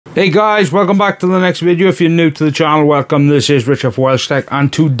Hey guys, welcome back to the next video. If you're new to the channel, welcome. This is Richard for WELSHYTECH,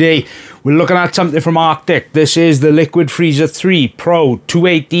 and today we're looking at something from Arctic. This is the Liquid Freezer 3 Pro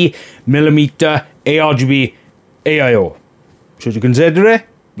 280mm A-RGB AIO. Should you consider it?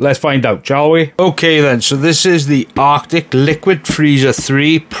 Let's find out, shall we? Okay then, so this is the Arctic Liquid Freezer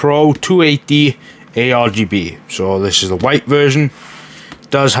 3 Pro 280 ARGB. So this is the white version.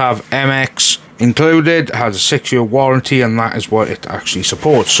 It does have MX included, has a 6-year warranty, and that is what it actually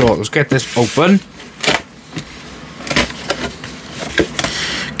supports. So let's get this open.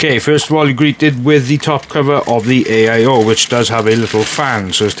 Okay, first of all, you're greeted with the top cover of the AIO, which does have a little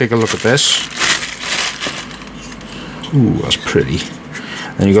fan. So let's take a look at this. Ooh, that's pretty.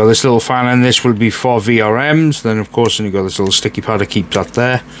 Then you got this little fan, and this will be for VRMs. Then of course, you got this little sticky pad that keeps that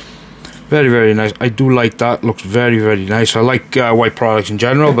there. Very, very nice. I do like that. Looks very, very nice. I like white products in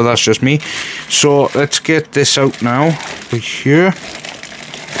general, but that's just me. So let's get this out now. Right here.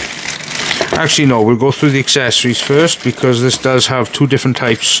 Actually, no. We'll go through the accessories first, because this does have two different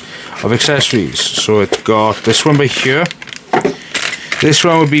types of accessories. So it's got this one by here. This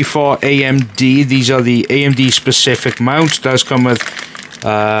one would be for AMD. These are the AMD specific mounts. It does come with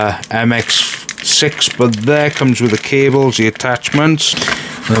MX6, but there comes with the cables, the attachments.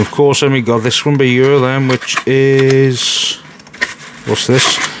 And of course then we got this one by here then, which is, what's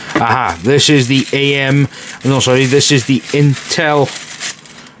this? Aha, this is the this is the Intel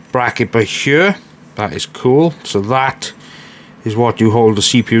bracket by here. That is cool. So that is what you hold the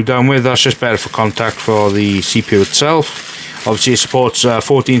CPU down with. That's just better for contact for the CPU itself. Obviously it supports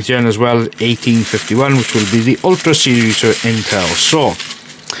 14th gen as well as 1851, which will be the Ultra series for Intel. So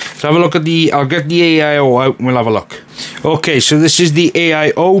let's have a look at I'll get the AIO out and we'll have a look. Okay, so this is the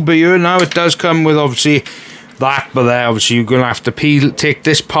AIO by here. Now it does come with obviously that, but there obviously you're going to have to take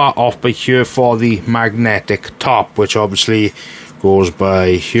this part off by here for the magnetic top, which obviously goes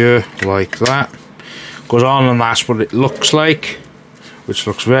by here like that. Goes on, and that's what it looks like, which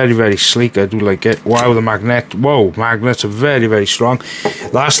looks very, very sleek. I do like it. Wow, the magnet. Whoa, magnets are very, very strong.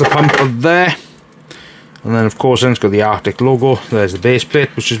 That's the pump up there. And then of course then it's got the Arctic logo. There's the base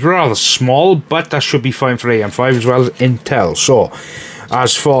plate, which is rather small, but that should be fine for AM5 as well as Intel. So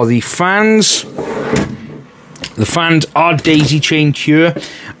as for the fans are daisy chained here,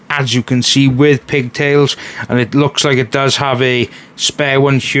 as you can see, with pigtails, and it looks like it does have a spare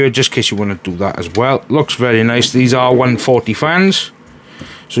one here just in case you want to do that as well. Looks very nice. These are 140 fans,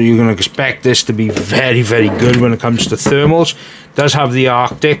 so you're going to expect this to be very, very good when it comes to thermals. It does have the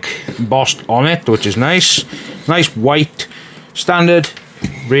Arctic embossed on it, which is nice. Nice white standard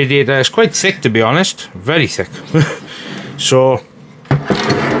radiator. It's quite thick, to be honest. Very thick. So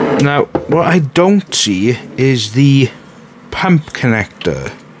now what I don't see is the pump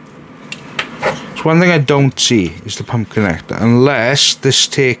connector. So one thing I don't see is the pump connector, unless this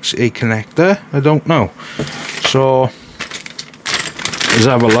takes a connector. I don't know. So let's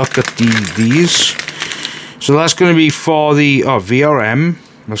have a look at these. So that's going to be for the VRM.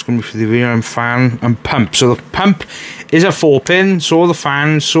 That's going to be for the VRM fan and pump. So the pump is a 4-pin, so are the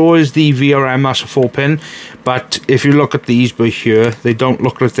fans, so is the VRM, that's a 4-pin. But if you look at these by here, they don't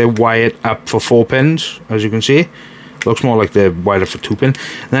look like they're wired up for 4 pins, as you can see. Looks more like they're wired up for 2-pin.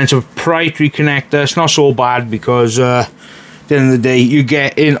 And then it's a proprietary connector. It's not so bad, because at the end of the day, you're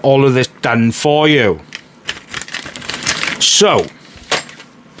getting all of this done for you. So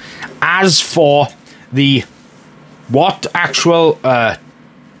as for the actual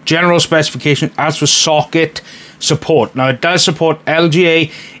general specification, as for socket support, now it does support LGA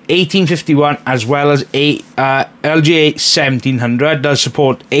 1851 as well as LGA 1700. It does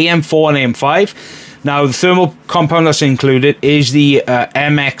support AM4 and AM5. Now the thermal compound that's included is the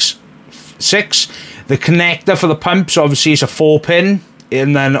MX6. The connector for the pumps obviously is a 4-pin,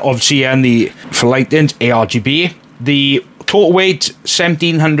 and then obviously for lightings ARGB. The total weight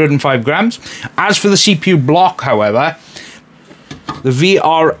 1705 grams. As for the CPU block, however, the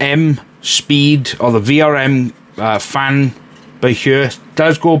VRM speed, or the VRM fan by here,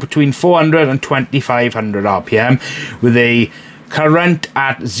 does go between 400 and 2500 RPM with a current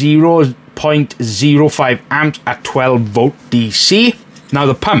at 0.05 amps at 12 volt DC. Now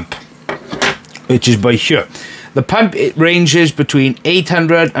the pump, which is by here, the pump, it ranges between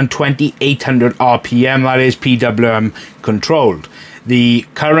 800 and 2800 RPM, that is PWM controlled. The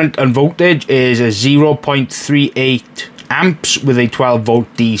current and voltage is a 0.38 amps with a 12 volt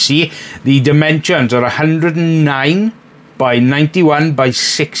DC. The dimensions are 109 by 91 by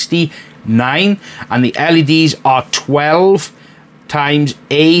 69, and the LEDs are 12 times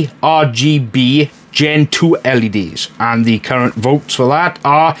ARGB Gen 2 LEDs, and the current volts for that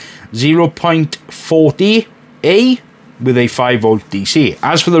are 0.40 A with a 5V DC.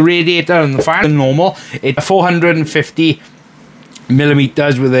 As for the radiator and the fan, normal, it's 450mm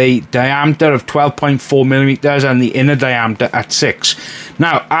with a diameter of 12.4mm and the inner diameter at 6.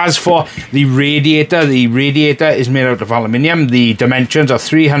 Now, as for the radiator is made out of aluminium. The dimensions are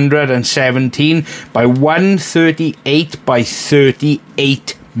 317 by 138 by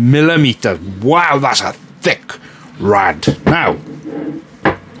 38mm. Wow, that's a thick rad. Now,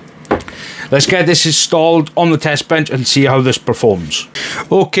 let's get this installed on the test bench and see how this performs.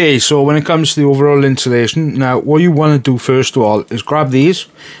 Okay, so when it comes to the overall installation, now what you want to do first of all is grab these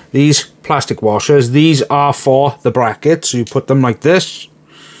plastic washers. These are for the brackets, so you put them like this,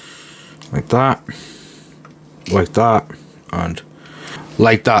 like that, and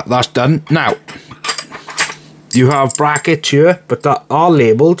like that. That's done. Now, you have brackets here, but that are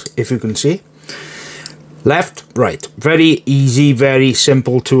labelled, if you can see. Left, right. Very easy, very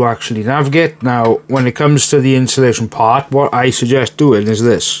simple to actually navigate. Now, when it comes to the installation part, what I suggest doing is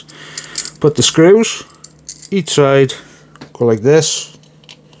this. Put the screws each side, go like this,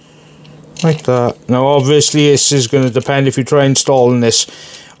 like that. Now, obviously, this is going to depend if you try installing this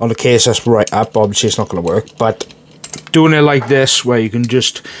on a case that's right up. Obviously, it's not going to work, but doing it like this, where you can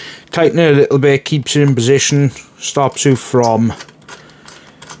just tighten it a little bit, keeps it in position, stops you from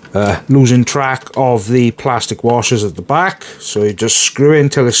losing track of the plastic washers at the back. So you just screw in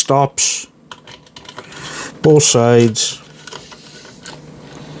until it stops, both sides.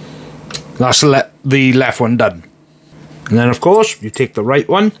 That's the left one done. And then of course you take the right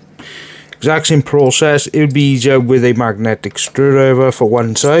one, exact same process. It would be easier with a magnetic screwdriver for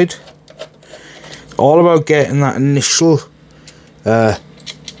one side. All about getting that initial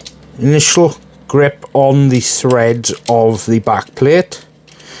grip on the threads of the back plate.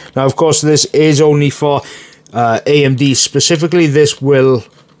 Now, of course, this is only for AMD specifically. This will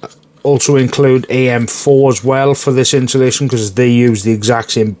also include AM4 as well for this installation, because they use the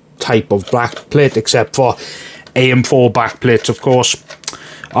exact same type of backplate, except for AM4 backplates, of course,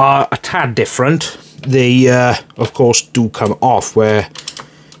 are a tad different. They, of course, do come off, where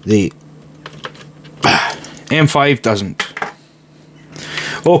the AM5 doesn't.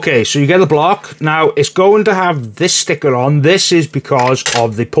 Okay, so you get the block. Now, it's going to have this sticker on. This is because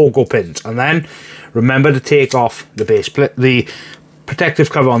of the pogo pins. And then, remember to take off the base plate, the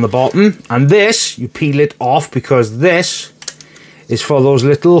protective cover on the bottom. And this, you peel it off, because this is for those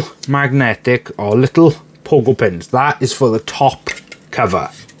little magnetic or little pogo pins. That is for the top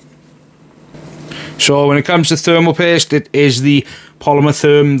cover. So when it comes to thermal paste, it is the polymer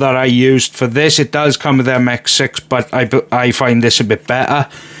therm that I used for this. It does come with MX6, but I find this a bit better.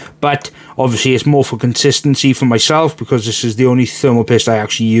 But obviously it's more for consistency for myself, because this is the only thermal paste I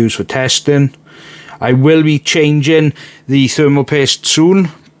actually use for testing. I will be changing the thermal paste soon,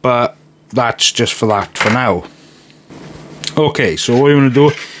 but that's just for that for now. Okay, so what you want to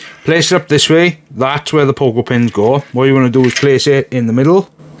do, place it up this way. That's where the pogo pins go. What you want to do is place it in the middle.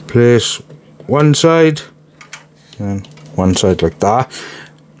 Place one side and one side like that.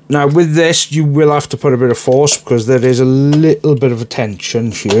 Now with this, you will have to put a bit of force, because there is a little bit of a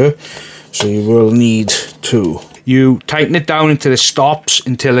tension here, so you will need to tighten it down until it stops,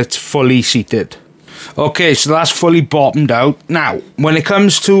 until it's fully seated. Okay, so that's fully bottomed out. Now when it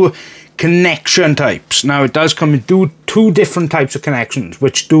comes to connection types, now it does come in two different types of connections,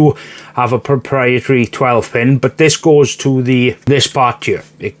 which do have a proprietary 12 pin, but this goes to this part here.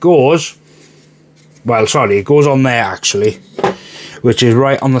 It goes, well, sorry, it goes on there actually, which is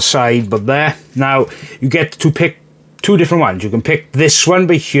right on the side, but there. Now, you get to pick two different ones. You can pick this one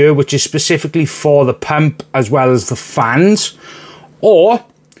by here, which is specifically for the pump as well as the fans, or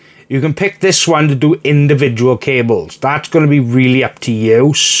you can pick this one to do individual cables. That's going to be really up to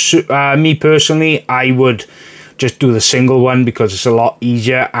you. So, me personally, I would just do the single one, because it's a lot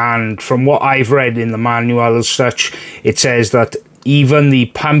easier, and from what I've read in the manual as such, it says that even the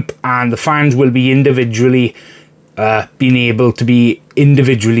pump and the fans will be individually being able to be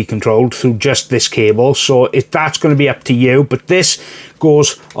individually controlled through just this cable. So that's going to be up to you, but this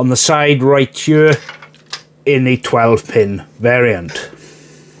goes on the side right here in a 12 pin variant.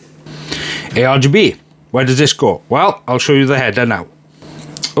 ARGB, where does this go? Well, I'll show you the header now.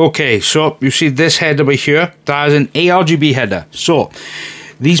 Okay, so you see this header by here, that is an ARGB header. So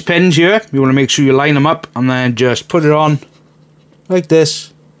these pins here, you want to make sure you line them up and then just put it on like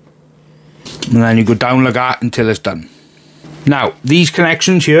this, and then you go down like that until it's done. Now these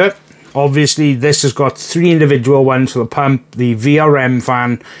connections here, obviously this has got three individual ones for the pump, the VRM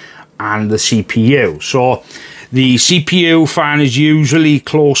fan and the CPU. So the CPU fan is usually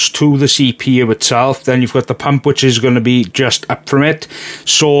close to the CPU itself. Then you've got the pump, which is going to be just up from it.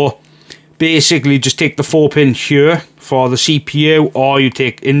 So basically just take the 4 pin here, for the CPU, or you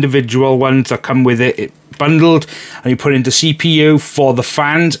take individual ones that come with it bundled and you put it into CPU for the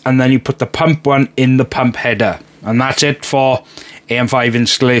fans, and then you put the pump one in the pump header, and that's it for AM5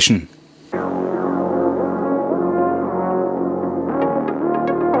 installation.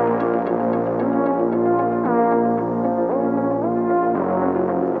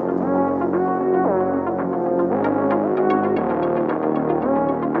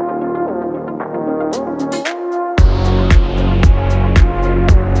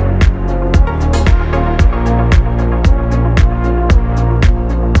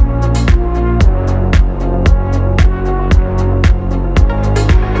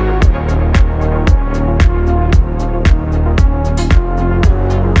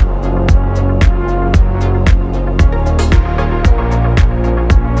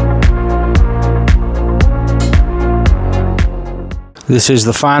 This is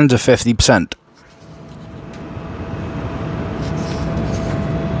the fan to 50%.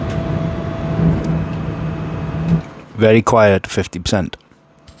 Very quiet, 50%.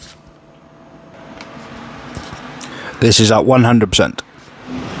 This is at 100%.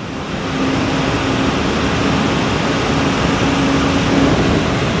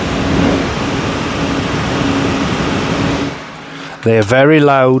 They are very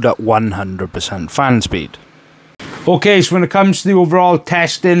loud at 100% fan speed. Okay, so when it comes to the overall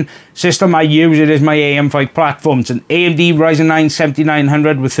testing system I use, it is my AM5 platform. It's an AMD Ryzen 9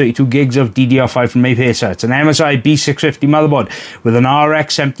 7900 with 32 gigs of DDR5 from APSA. It's an MSI B650 motherboard with an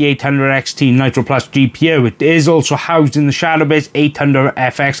RX 7800 XT Nitro Plus GPU. It is also housed in the Shadowbase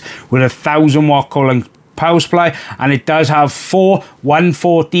 800FX with a 1000 watt cooling power supply, and it does have 4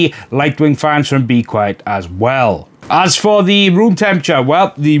 140 Lightwing fans from Be Quiet as well. As for the room temperature,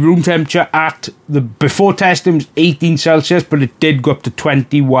 well, the room temperature at the before testing was 18 Celsius, but it did go up to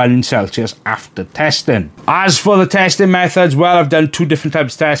 21 Celsius after testing. As for the testing methods, well, I've done two different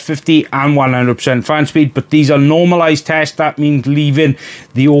types of tests, 50 and 100% fan speed, but these are normalized tests. That means leaving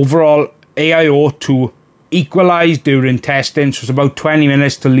the overall AIO to equalize during testing, so it's about 20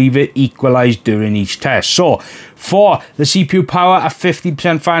 minutes to leave it equalized during each test. So for the CPU power at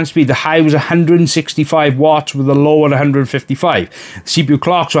 50% fan speed, the high was 165 watts with a low at 155. The CPU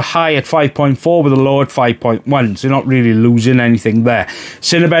clocks were high at 5.4 with a low at 5.1, so you're not really losing anything there.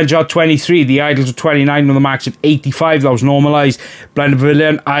 Cinebench R23, the idles were 29 with a max of 85, that was normalized. Blender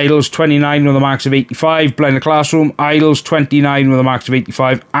Pavilion, idles 29 with a max of 85. Blender Classroom, idles 29 with a max of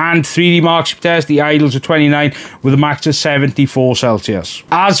 85. And 3D Marks test, the idles were 29 with a max of 74 Celsius.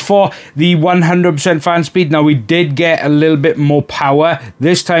 As for the 100% fan speed, now we did get a little bit more power.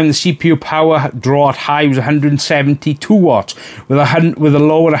 This time the CPU power draw at high was 172 watts with a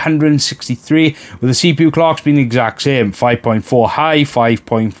low at 163, with the CPU clocks being the exact same, 5.4 high,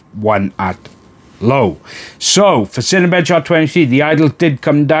 5.1 at low. So for Cinebench R23, the idle did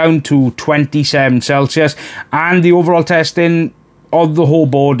come down to 27 Celsius, and the overall testing of the whole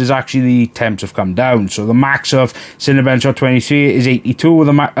board is actually the temps have come down. So the max of Cinebench R23 is 82 with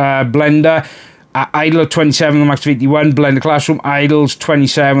a blender. Idle 27 with a max of 81. Blender Classroom idles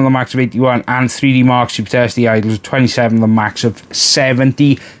 27 with a max of 81. And 3D Mark Super Test, the idles 27 with a max of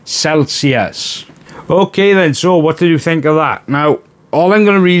 70 Celsius. Okay then, so what did you think of that? Now, all I'm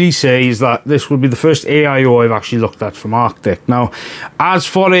going to really say is that this will be the first AIO I've actually looked at from Arctic. Now, as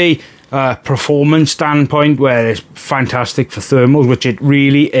for a performance standpoint, where it's fantastic for thermals, which it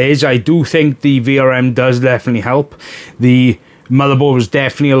really is, I do think the VRM does definitely help. The motherboard was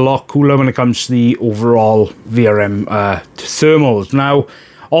definitely a lot cooler when it comes to the overall VRM thermals. Now,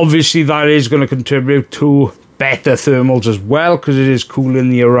 obviously that is going to contribute to better thermals as well, because it is cooling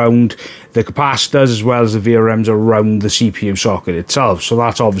the around the capacitors as well as the VRMs around the CPU socket itself. So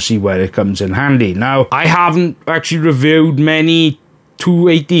that's obviously where it comes in handy. Now, I haven't actually reviewed many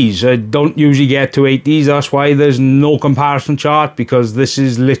 280s. I don't usually get 280s, that's why there's no comparison chart, because this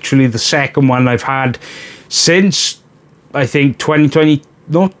is literally the second one I've had since I think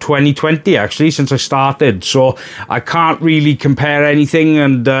 2020 actually, since I started. So I can't really compare anything,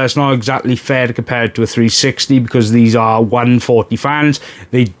 and it's not exactly fair to compare it to a 360 because these are 140 fans.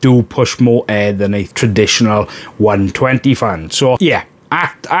 They do push more air than a traditional 120 fan. So yeah,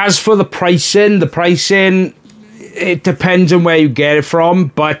 as for the pricing, it depends on where you get it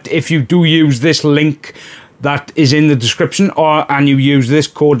from, but if you do use this link that is in the description, and you use this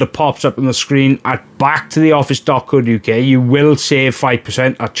code that pops up on the screen at backtotheoffice.co.uk, you will save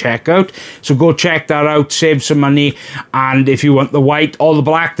 5% at checkout. So go check that out, save some money. And if you want the white or the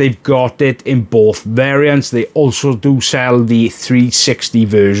black, they've got it in both variants. They also do sell the 360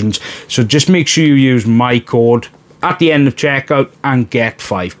 versions, so just make sure you use my code at the end of checkout and get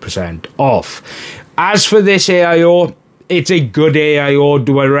 5% off. As for this AIO, it's a good AIO.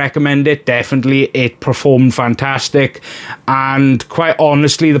 Do I recommend it? Definitely. It performed fantastic. And quite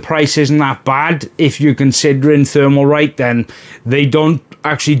honestly, the price isn't that bad. If you're considering Thermalright, then they don't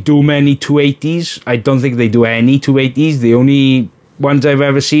actually do many 280s. I don't think they do any 280s. The only ones I've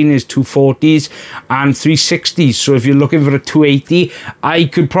ever seen is 240s and 360s. So if you're looking for a 280, I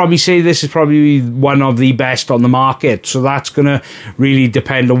could probably say this is probably one of the best on the market. So that's going to really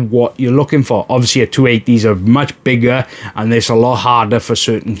depend on what you're looking for. Obviously, a 280s are much bigger and it's a lot harder for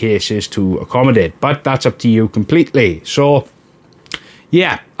certain cases to accommodate, but that's up to you completely. So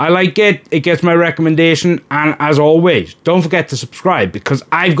yeah, I like it. It gets my recommendation. And as always, don't forget to subscribe because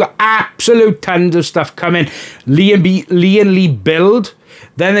I've got absolute tons of stuff coming. Lee and Lee build.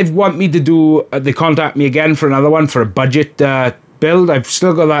 Then they want me to do, they contact me again for another one for a budget build. I've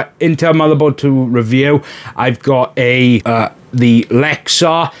still got that Intel motherboard to review. I've got the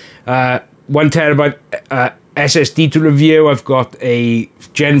Lexar 1TB SSD to review. I've got a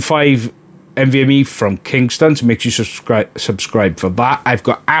Gen 5 NVMe from Kingston, so make sure you subscribe for that. I've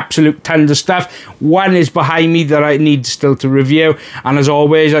got absolute tons of stuff. One is behind me that I need still to review. And as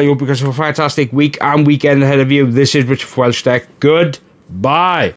always, I hope you guys have a fantastic week and weekend ahead of you. This is Richard from WELSHYTECH. Goodbye.